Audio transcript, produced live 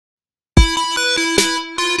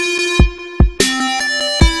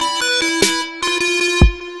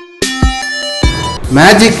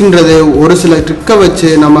மேஜிக்ன்றது ஒரு சில ட்ரிக்கை வச்சு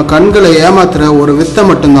நம்ம கண்களை ஏமாத்துற ஒரு வித்தை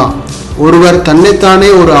மட்டும்தான். ஒருவர் தன்னைத்தானே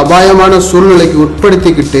ஒரு அபாயமான சூழ்நிலைக்கு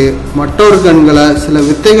உட்படுத்திக்கிட்டு மற்றொரு கண்களை சில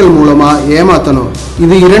வித்தைகள் மூலமா ஏமாத்தணும்.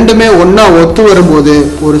 இது இரண்டுமே ஒன்னா ஒத்து வரும்போது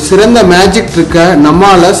ஒரு சிறந்த மேஜிக் ட்ரிக்கை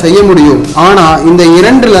நம்மால செய்ய முடியும். ஆனா இந்த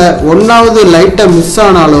இரண்டுல ஒன்னாவது லைட்டா மிஸ்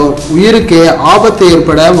ஆனாலும் உயிருக்கே ஆபத்து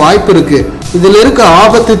ஏற்பட வாய்ப்பு இருக்கு. இதுல இருக்க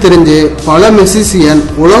ஆபத்து தெரிஞ்சு பல மெஜிசியன்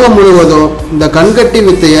உலகம் முழுவதும் இந்த கண்கட்டி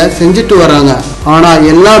வித்தைய செஞ்சுட்டு வராங்க. ஆனா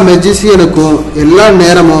எல்லா மெஜிசியனுக்கும் எல்லா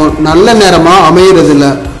நேரமும் நல்ல நேரமா அமையறது இல்ல.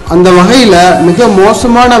 அந்த வகையில மிக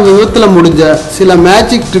மோசமான விபத்துல முடிஞ்ச சில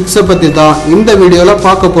மேஜிக் ட்ரிக்ஸை பத்தி தான் இந்த வீடியோல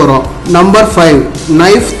பார்க்க போறோம். Number 5,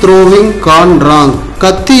 knife throwing Khan wrong.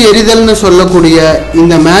 கத்தி எரிதல்னு சொல்லக்கூடிய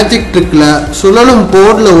இந்த மேஜிக் ட்ரிக்ல சுழலும்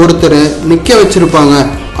போர்டுல ஒருத்தர் நிக்க வச்சிருப்பாங்க.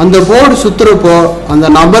 அந்த போர்டு சுத்துறப்போ அந்த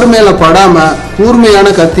நபர் மேல படாம கூர்மையான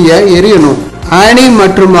கத்திய எரியணும். ஆனி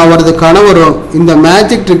மற்றும் அவரது கணவரும் இந்த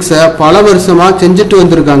மேஜிக் ட்ரிக்ஸை பல வருஷமா செஞ்சுட்டு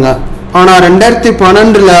வந்திருக்காங்க. ஆனா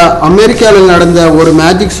 2012 அமெரிக்காவில் நடந்த ஒரு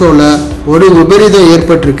மேஜிக் ஷோல ஒரு விபரீதம்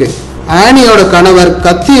ஏற்பட்டிருக்கு. ஆனியோட கணவர்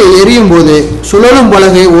கத்தியை எரியும் போது சுழலும்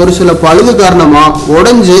பலகை ஒரு சில பழுது காரணமா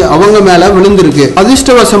உடைஞ்சு அவங்க மேல விழுந்திருக்கு.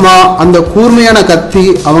 அதிர்ஷ்டவசமா அந்த கூர்மையான கத்தி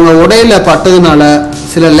அவங்க உடையில பட்டதுனால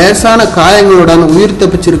சில லேசான காயங்களுடன் உயிர்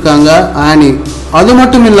தப்பிச்சிருக்காங்க ஆனி. அது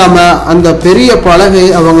மட்டும் இல்லாம அந்த பெரிய பலகை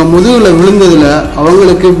அவங்க முதுகுல விழுந்ததுல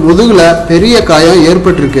அவங்களுக்கு முதுகுல பெரிய காயம்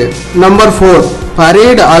ஏற்பட்டிருக்கு. Number 4,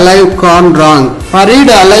 parade alive Khan wrong.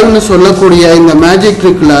 Parade அலைவ்னு சொல்லக்கூடிய இந்த மேஜிக்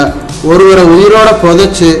ட்ரிக்ல ஒருவரை உயிரோட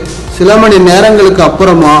புதைச்சு சில மணி நேரங்களுக்கு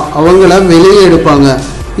அப்புறமா அவங்கள வெளியே எடுப்பாங்க.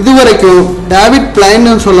 இதுவரைக்கும் டேவிட்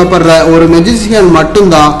பிளைன்னு சொல்லப்படுற ஒரு மெஜிசியன்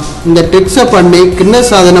மட்டும்தான் இந்த ட்ரிக்ஸை பண்ணி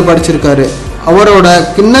கின்னஸ் சாதனை படிச்சிருக்காரு. அவரோட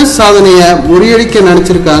கின்னஸ் சாதனையை முறியடிக்க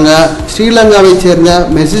நினைச்சிருக்காங்க ஸ்ரீலங்காவை சேர்ந்த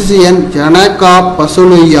மெஜிசியன் ஜனகா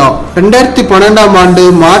பசுலுயா. 2012ஆம் ஆண்டு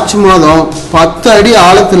மார்ச் மாதம் 10 அடி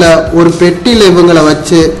ஆழத்துல ஒரு பெட்டியில இவங்களை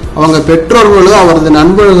வச்சு அவங்க பெற்றோர்களும் அவரது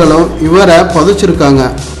நண்பர்களும் இவரை புதைச்சிருக்காங்க.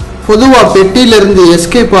 பொதுவா பெட்டியிலிருந்து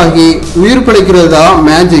எஸ்கேப் ஆகி உயிர் பிழைக்கிறது தான்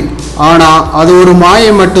மேஜிக். ஆனா அது ஒரு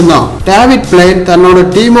மாயை மட்டும்தான். டேவிட் பிளைன் தன்னோட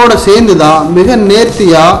டீமோட சேர்ந்துதான் மிக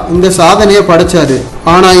நேர்த்தியா இந்த சாதனையை படைச்சாரு.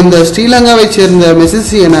 ஆனா இந்த ஸ்ரீலங்காவை சேர்ந்த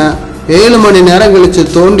மெஜிசியனை 7 மணி நேரம் கழிச்சு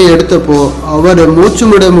தோண்டி எடுத்தப்போ அவர் மூச்சு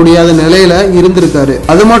விட முடியாத நிலையில இருந்திருக்காரு.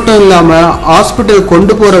 அது மட்டும் இல்லாம ஹாஸ்பிட்டல்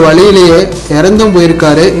கொண்டு போற வழியிலேயே இறந்தும்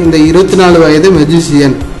போயிருக்காரு இந்த 24 வயது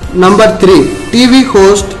magician. Number 3, TV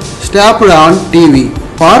host stopped on TV.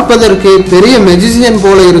 பார்ப்பதற்கு பெரிய மெஜிசியன்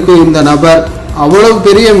போல இருக்கும் இந்த நபர் அவ்வளவு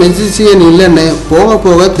பெரிய மெஜிசியன் இல்லைன்னு போக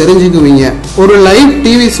போக தெரிஞ்சுக்குவீங்க. ஒரு லைவ்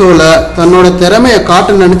டிவி ஷோல தன்னோட திறமைய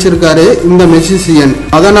காட்ட நினைச்சிருக்காரு இந்த மெஜிசியன்.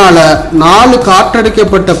 அதனால 4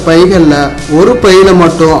 காற்றடிக்கப்பட்ட பைகள்ல ஒரு பையில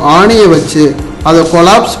மட்டும் ஆணியை வச்சு அதை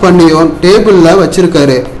கொலாப்ஸ் பண்ணியும் டேபிள்ல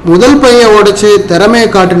வச்சிருக்காரு. முதல் பைய உடைச்சு திறமையை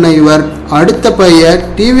காட்டின இவர் அடுத்த பைய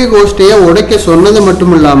டிவி கோஸ்டையே உடைக்க சொன்னது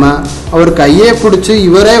மட்டும் இல்லாம அவர் கையே பிடிச்சு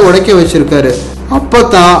இவரே உடைக்க வச்சிருக்காரு.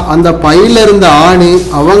 அப்பதான் அந்த பையில இருந்த ஆணி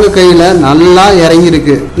அவங்க கையில நல்லா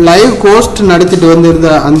இறங்கிருக்கு. லைவ் கோஸ்ட் நடத்திட்டு வந்திருந்த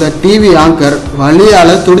அந்த டிவி ஆங்கர்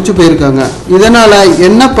வலியால துடிச்சு போயிருக்காங்க. இதனால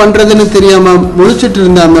என்ன பண்றதுன்னு தெரியாம முழிச்சிட்டு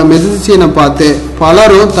இருந்த அந்த மெஜிசியனை பார்த்து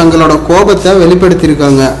பலரும் தங்களோட கோபத்தை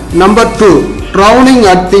வெளிப்படுத்தியிருக்காங்க. Number 2, ட்ரவுனிங்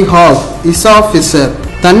at the half Isha Fisher.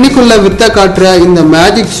 தண்ணிக்குள்ள வித்த காட்டுற இந்த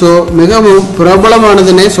மேஜிக் ஷோ மிகவும்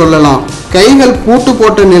பிரபலமானதுன்னே சொல்லலாம். கைகள் பூட்டு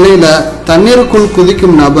போட்ட நிலையில தண்ணீருக்குள்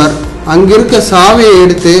குதிக்கும் நபர் அங்கிருக்க சாவியை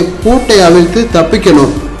எடுத்து பூட்டை அவிழ்த்து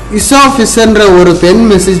தப்பிக்கணும். இசா ஃபிஷர்ன்ற ஒரு பெண்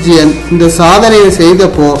மெஜிசியன் இந்த சாதனையை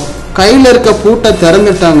செய்தப்போ கையில இருக்க பூட்டை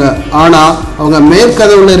திறந்துட்டாங்க. ஆனா அவங்க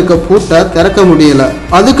மேற்கதவுல இருக்க பூட்டை திறக்க முடியல.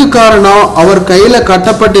 அதுக்கு காரணம் அவர் கையில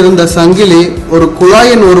கட்டப்பட்டிருந்த சங்கிலி ஒரு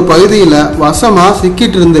குழாயின் ஒரு பகுதியில வசமா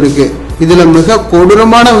சிக்கிட்டு இருந்திருக்கு. இதுல மிக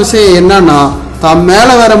கொடூரமான விஷயம் என்னன்னா தாம் மேல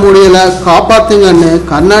வர முடியல காப்பாத்துங்கன்னு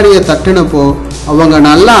கண்ணாடியை தட்டினப்போ அவங்க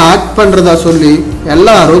நல்லா ஆக்ட் பண்றதா சொல்லி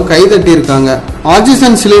எல்லாரும் கை தட்டி இருக்காங்க.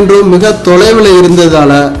 ஆக்சிஜன் சிலிண்டரும் மிக தொலைவில்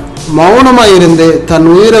இருந்ததால மௌனமா இருந்து தன்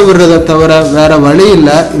உயிரை விடுறதை தவிர வேற வழி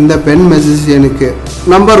இல்லை இந்த பெண் மெஜிசியனுக்கு.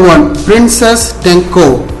 Number 1, princess டெங்கோ.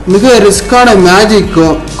 மிக ரிஸ்கான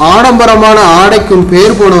மேஜிக்கும் ஆடம்பரமான ஆடைக்கும்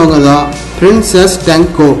பேர் போனவங்க தான் பிரின்சஸ்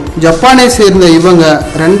டெங்கோ. ஜப்பானை சேர்ந்த இவங்க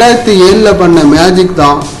 2007 பண்ண மேஜிக்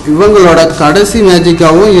தான் இவங்களோட கடைசி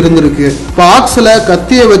மேஜிக்காவும் இருந்திருக்கு. பாக்ஸ்ல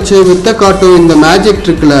கத்திய வச்சு வித்த காட்டும் இந்த மேஜிக்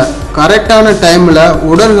ட்ரிக்ல கரெக்டான டைம்ல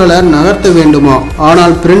உடல்களை நகர்த்த வேண்டுமா.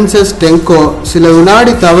 ஆனால் பிரின்சஸ் டெங்கோ சில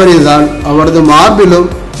வினாடி தவறியதால் அவரது மார்பிலும்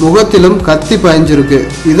முகத்திலும் கத்தி பாய்ஞ்சிருக்கு.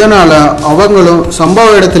 இதனால அவங்களும்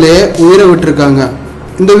சம்பவ இடத்திலேயே உயிரை விட்டுருக்காங்க.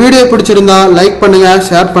 இந்த வீடியோ பிடிச்சிருந்தா லைக் பண்ணுங்க,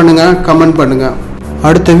 ஷேர் பண்ணுங்க, கமெண்ட் பண்ணுங்க.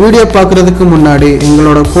 அடுத்த வீடியோ பார்க்குறதுக்கு முன்னாடி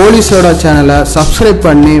எங்களோட கோலிஸோட சேனலை சப்ஸ்கிரைப்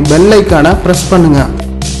பண்ணி பெல் ஐக்கானை ப்ரெஸ் பண்ணுங்கள்.